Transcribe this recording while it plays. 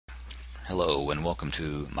Hello and welcome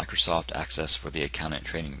to Microsoft Access for the Accountant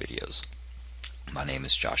training videos. My name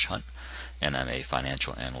is Josh Hunt and I'm a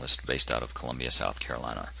financial analyst based out of Columbia, South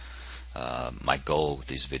Carolina. My goal with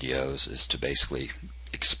these videos is to basically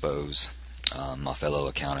expose my fellow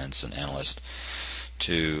accountants and analysts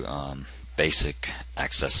to basic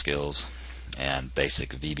Access skills and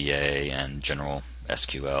basic VBA and general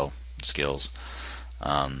SQL skills.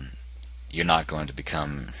 You're not going to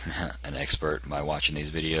become an expert by watching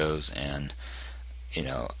these videos, and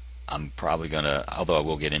I'm probably going to, although I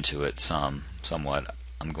will get into it somewhat,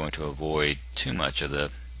 I'm going to avoid too much of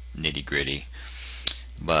the nitty-gritty.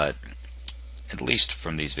 But at least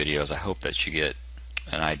from these videos I hope that you get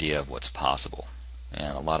an idea of what's possible,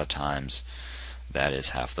 and a lot of times that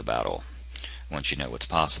is half the battle. Once you know what's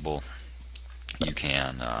possible, you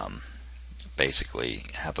can basically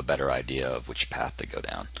have a better idea of which path to go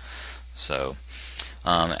down. So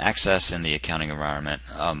Access in the accounting environment,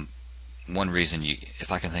 one reason,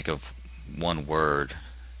 if I can think of one word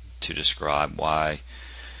to describe why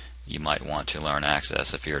you might want to learn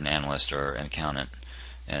Access if you're an analyst or an accountant,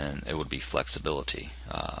 and it would be flexibility.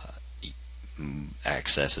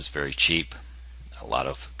 Access is very cheap. A lot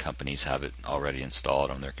of companies have it already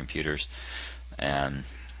installed on their computers, and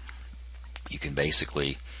you can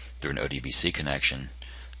basically, through an ODBC connection,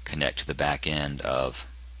 connect to the back end of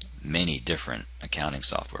many different accounting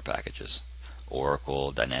software packages: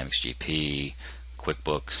 Oracle, Dynamics GP,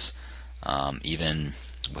 QuickBooks, even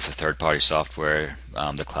with the third-party software,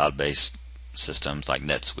 the cloud-based systems like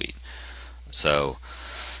NetSuite. So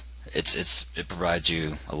it provides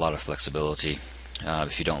you a lot of flexibility.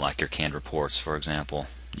 If you don't like your canned reports, for example,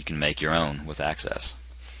 you can make your own with Access,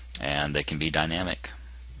 and they can be dynamic,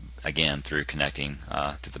 again through connecting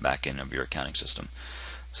to the back end of your accounting system.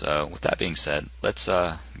 So with that being said, let's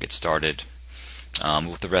get started.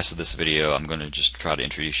 With the rest of this video, I'm going to just try to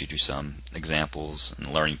introduce you to some examples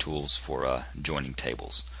and learning tools for joining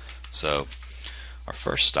tables. So our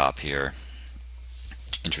first stop here,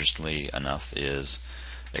 interestingly enough, is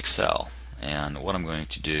Excel. And what I'm going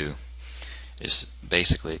to do is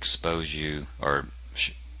basically expose you, or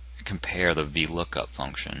compare the VLOOKUP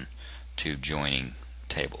function to joining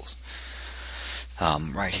tables.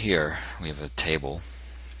 Right here we have a table,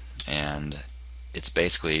 and it's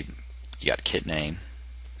basically, you got kit name,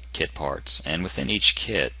 kit parts, and within each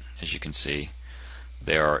kit, as you can see,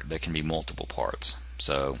 there can be multiple parts.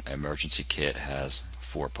 So emergency kit has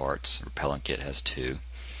 4 parts, repellent kit has 2,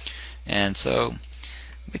 and so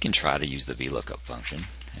we can try to use the VLOOKUP function.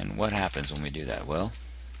 And what happens when we do that? Well,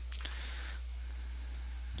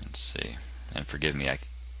 let's see, and forgive me, I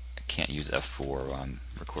can't use F4 while I'm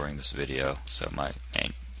recording this video, so my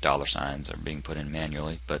dollar signs are being put in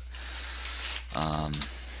manually, but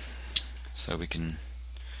so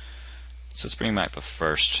let's bring back the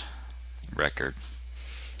first record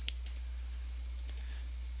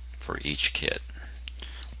for each kit.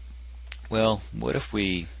 Well, what if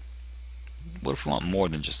we want more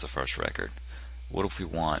than just the first record? What if we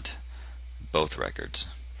want both records?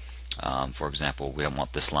 For example, we don't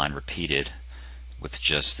want this line repeated with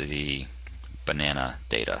just the banana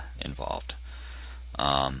data involved.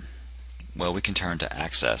 Well, we can turn to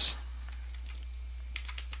Access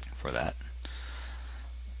for that,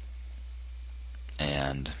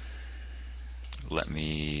 and let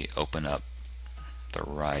me open up the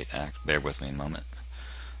right bear with me a moment.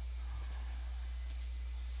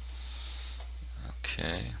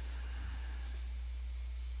 Okay,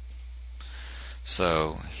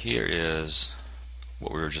 so here is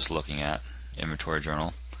what we were just looking at, inventory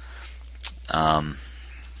journal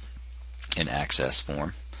in Access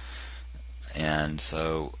form. And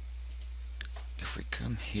so if we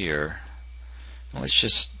come here, well, let's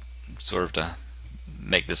just sort of, to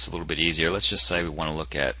make this a little bit easier, let's just say we want to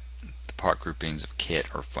look at the part groupings of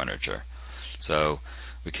kit or furniture. So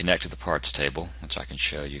we connect to the parts table, which I can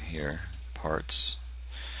show you here. Parts,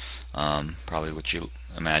 probably what you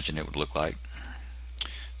imagine it would look like.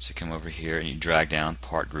 So you come over here and you drag down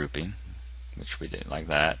part grouping, which we did like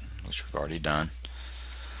that, which we've already done.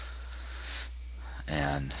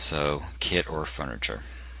 And so kit or furniture.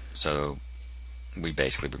 So we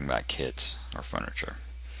basically bring back kits or furniture,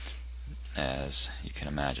 as you can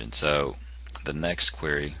imagine. So the next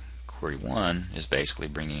query, query 1, is basically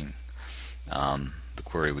bringing the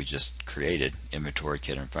query we just created, inventory,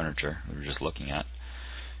 kit, and furniture, we were just looking at,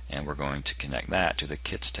 and we're going to connect that to the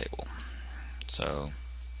kits table. So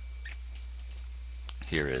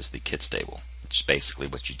here is the kits table, which is basically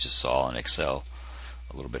what you just saw in Excel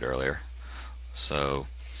a little bit earlier. So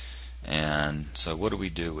what do we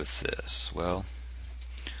do with this? Well,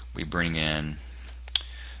 we bring in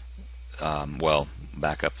well,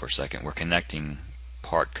 back up for a second. We're connecting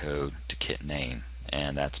part code to kit name,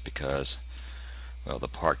 and that's because, well, the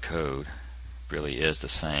part code really is the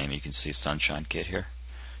same. You can see Sunshine Kit here,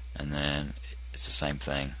 and then it's the same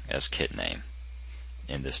thing as kit name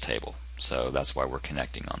in this table. So that's why we're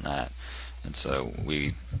connecting on that. And so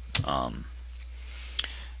we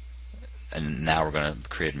and now we're going to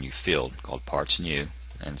create a new field called parts new,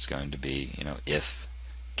 and it's going to be, if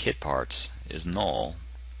kit parts is null,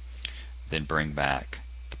 then bring back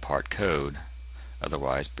the part code,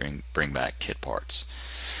 otherwise bring back kit parts.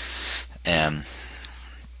 And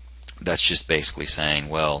that's just basically saying,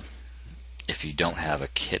 well, if you don't have a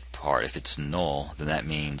kit part, if it's null, then that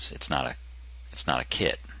means it's not a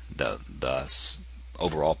kit. The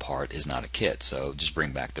overall part is not a kit, so just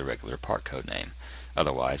bring back the regular part code name.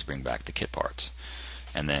 Otherwise, bring back the kit parts.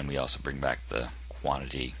 And then we also bring back the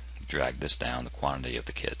quantity, drag this down, the quantity of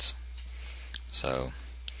the kits. So,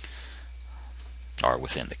 or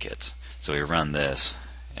within the kits. So we run this,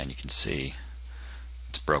 and you can see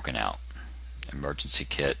it's broken out. Emergency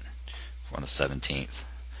kit on the 17th,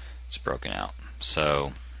 it's broken out.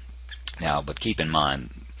 So now, but keep in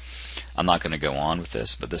mind, I'm not going to go on with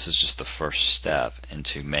this, but this is just the first step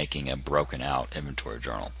into making a broken out inventory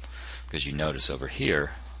journal. Because you notice over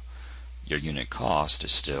here, your unit cost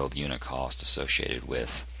is still the unit cost associated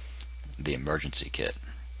with the emergency kit.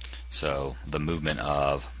 So the movement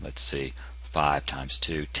of, let's see, 5 times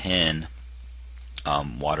 2, 10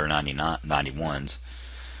 water 91s,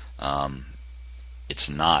 it's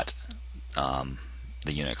not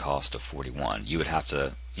the unit cost of 41. You would have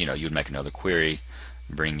to, you would make another query,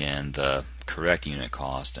 bring in the correct unit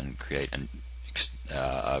cost, and create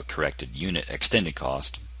a corrected unit extended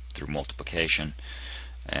cost through multiplication.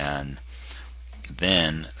 And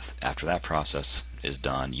then after that process is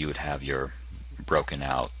done, you would have your broken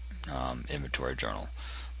out inventory journal.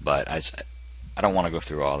 But I don't want to go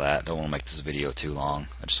through all that. I don't want to make this video too long.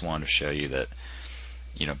 I just wanted to show you that,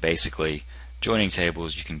 basically joining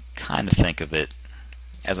tables, you can kind of think of it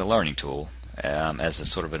as a learning tool, as a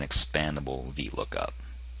sort of an expandable VLOOKUP.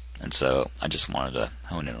 And so I just wanted to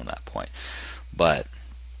hone in on that point. But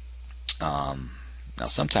now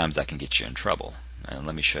sometimes that can get you in trouble, and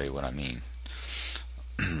let me show you what I mean.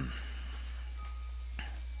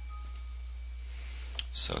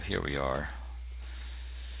 So here we are.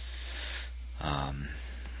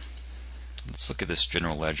 Let's look at this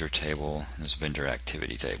general ledger table, this vendor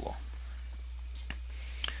activity table.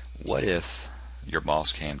 What if your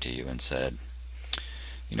boss came to you and said,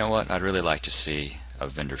 you know what, I'd really like to see a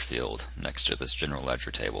vendor field next to this general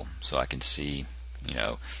ledger table, so I can see,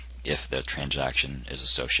 if the transaction is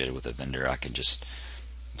associated with a vendor, I can just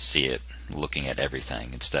see it looking at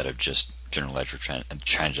everything instead of just general ledger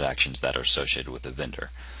transactions that are associated with the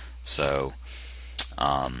vendor. So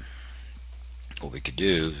what we could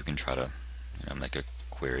do is we can try to make a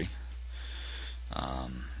query,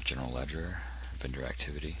 general ledger, vendor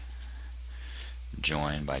activity,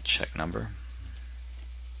 join by check number,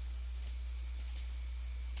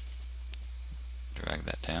 drag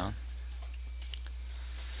that down,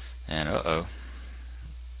 and you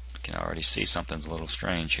can already see something's a little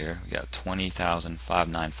strange here. We got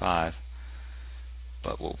 20,595,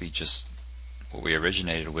 but what we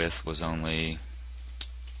originated with was only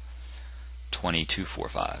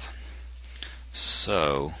 2245.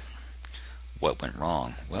 So what went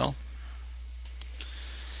wrong? Well,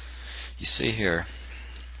 you see here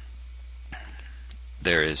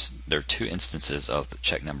there are two instances of the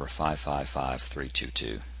check number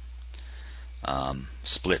 555322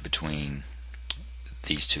 split between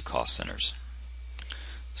these two cost centers.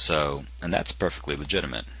 So, and that's perfectly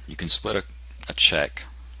legitimate. You can split a check,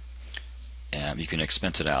 and you can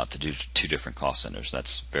expense it out to do two different cost centers.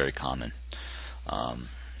 That's very common.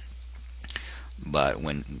 But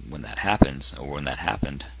when that happens, or when that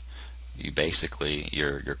happened, you basically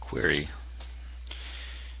your query,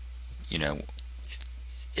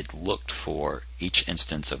 it looked for each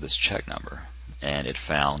instance of this check number, and it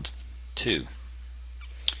found 2.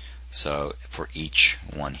 So for each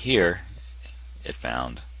one here, it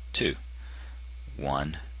found 2.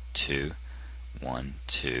 1, 2, 1,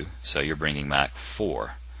 2. So you're bringing back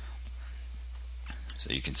 4.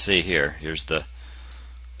 So you can see here's the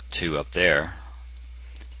 2 up there,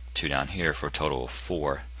 2 down here, for a total of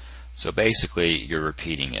 4. So basically you're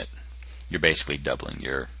repeating it. You're basically doubling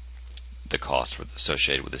the cost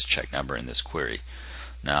associated with this check number in this query.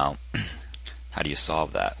 Now, how do you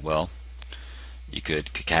solve that? Well, you could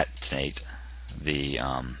concatenate the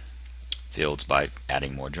fields by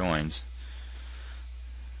adding more joins.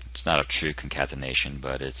 It's not a true concatenation,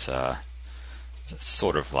 but it's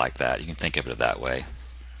sort of like that. You can think of it that way.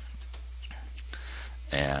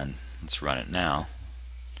 And let's run it now,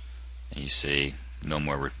 and you see no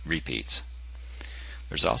more repeats.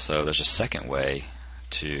 There's a second way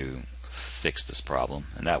to fix this problem,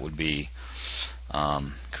 and that would be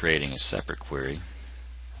creating a separate query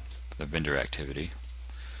for the vendor activity,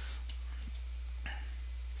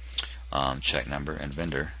 check number and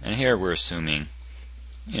vendor. And here we're assuming,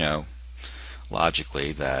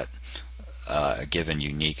 logically, that a given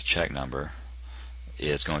unique check number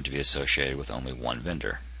is going to be associated with only one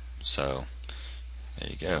vendor. So there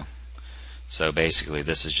you go. So basically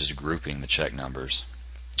this is just grouping the check numbers,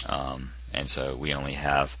 and so we only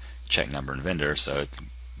have check number and vendor, so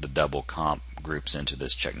the double comp groups into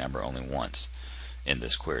this check number only once in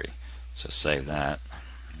this query. So save that,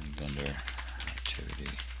 vendor activity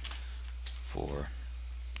 4.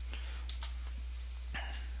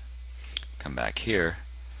 Come back here,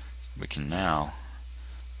 we can now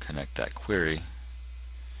connect that query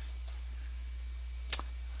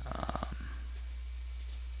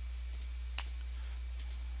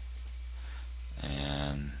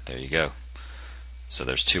and there you go. So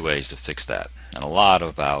there's two ways to fix that. And a lot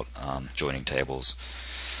about joining tables,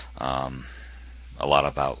 a lot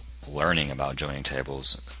about learning about joining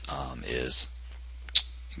tables is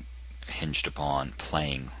hinged upon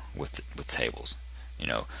playing with tables.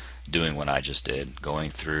 Doing what I just did, going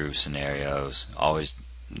through scenarios, always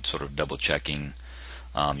sort of double checking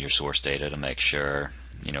your source data to make sure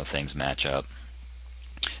things match up.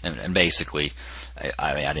 And basically,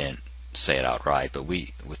 I didn't say it outright, but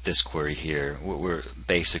with this query here, we're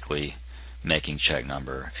basically making check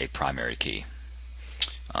number a primary key.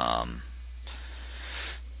 And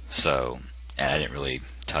I didn't really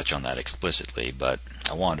touch on that explicitly, but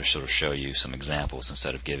I wanted to sort of show you some examples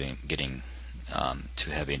instead of getting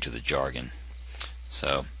too heavy into the jargon.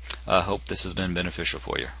 So I hope this has been beneficial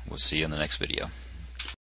for you. We'll see you in the next video.